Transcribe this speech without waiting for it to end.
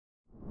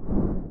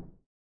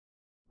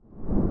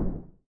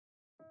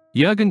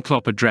Jurgen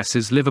Klopp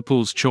addresses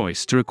Liverpool's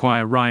choice to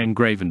acquire Ryan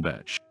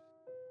Gravenberch.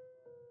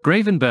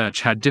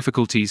 Gravenberch had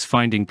difficulties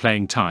finding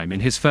playing time in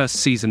his first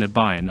season at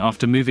Bayern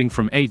after moving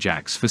from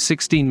Ajax for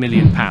 £16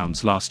 million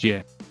last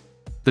year.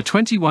 The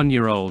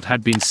 21-year-old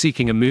had been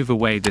seeking a move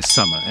away this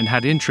summer and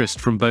had interest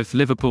from both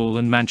Liverpool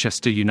and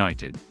Manchester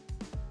United.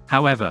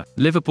 However,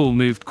 Liverpool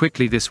moved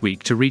quickly this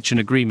week to reach an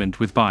agreement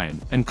with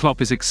Bayern, and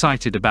Klopp is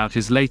excited about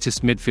his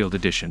latest midfield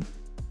addition.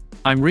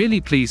 "I'm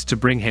really pleased to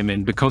bring him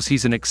in because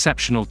he's an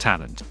exceptional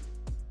talent.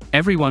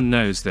 Everyone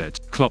knows that,"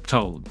 Klopp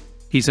told.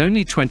 "He's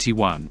only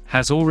 21,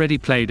 has already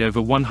played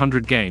over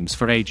 100 games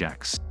for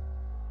Ajax.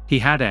 He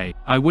had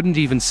I wouldn't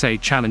even say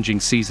challenging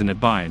season at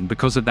Bayern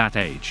because at that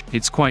age,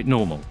 it's quite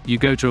normal, you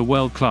go to a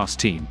world-class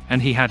team,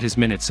 and he had his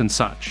minutes and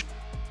such.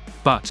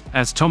 But,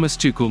 as Thomas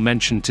Tuchel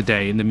mentioned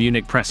today in the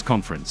Munich press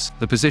conference,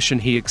 the position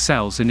he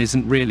excels in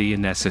isn't really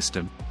in their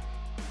system.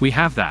 We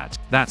have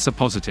that's a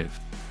positive.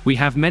 We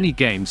have many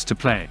games to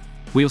play.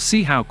 We'll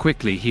see how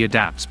quickly he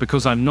adapts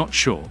because I'm not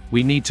sure,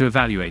 we need to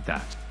evaluate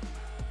that.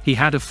 He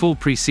had a full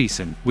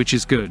pre-season, which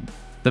is good.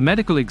 The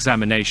medical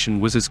examination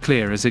was as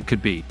clear as it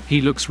could be,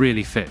 he looks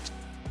really fit.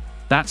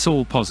 That's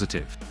all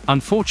positive.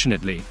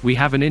 Unfortunately, we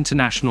have an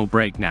international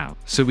break now,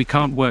 so we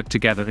can't work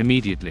together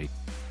immediately.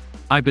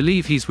 I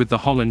believe he's with the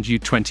Holland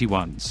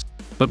U21s.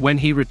 But when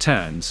he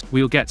returns,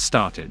 we'll get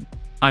started.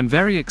 I'm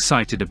very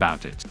excited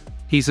about it.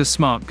 He's a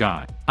smart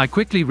guy. I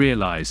quickly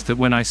realized that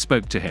when I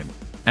spoke to him.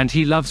 And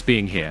he loves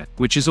being here,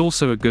 which is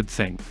also a good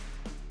thing."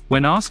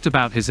 When asked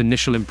about his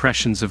initial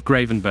impressions of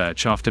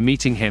Gravenberch after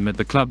meeting him at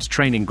the club's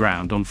training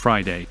ground on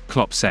Friday,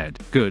 Klopp said,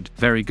 "Good,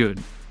 very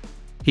good.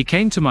 He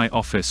came to my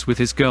office with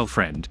his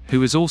girlfriend,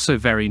 who is also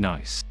very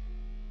nice.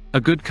 A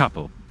good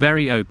couple,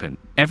 very open,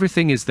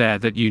 everything is there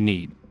that you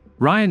need.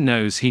 Ryan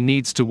knows he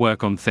needs to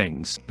work on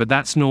things, but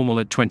that's normal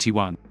at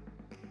 21.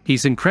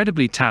 He's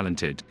incredibly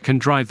talented, can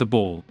drive the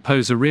ball,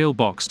 pose a real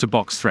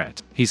box-to-box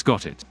threat, he's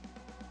got it.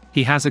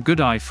 He has a good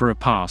eye for a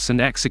pass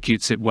and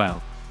executes it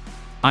well.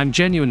 I'm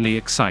genuinely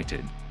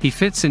excited. He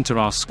fits into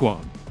our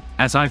squad.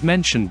 As I've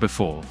mentioned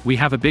before, we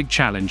have a big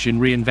challenge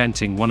in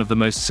reinventing one of the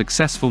most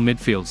successful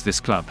midfields this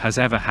club has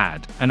ever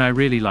had, and I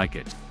really like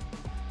it.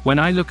 When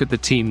I look at the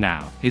team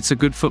now, it's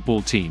a good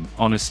football team,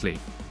 honestly."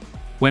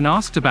 When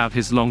asked about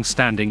his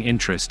long-standing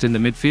interest in the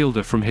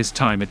midfielder from his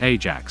time at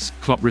Ajax,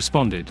 Klopp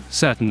responded,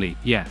 "Certainly,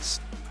 yes.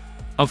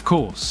 Of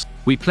course.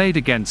 We played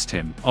against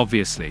him,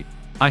 obviously.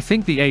 I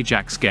think the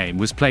Ajax game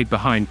was played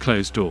behind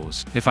closed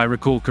doors, if I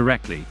recall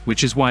correctly,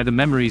 which is why the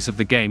memories of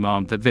the game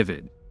aren't that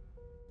vivid.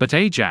 But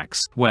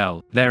Ajax,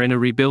 well, they're in a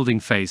rebuilding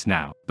phase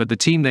now, but the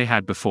team they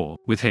had before,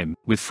 with him,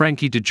 with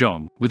Frankie de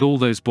Jong, with all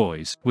those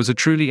boys, was a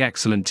truly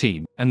excellent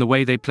team, and the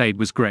way they played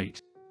was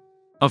great.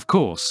 Of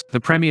course,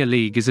 the Premier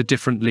League is a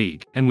different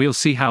league, and we'll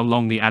see how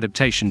long the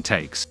adaptation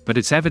takes, but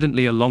it's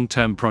evidently a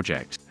long-term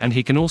project, and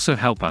he can also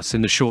help us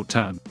in the short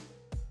term.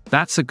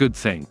 That's a good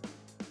thing."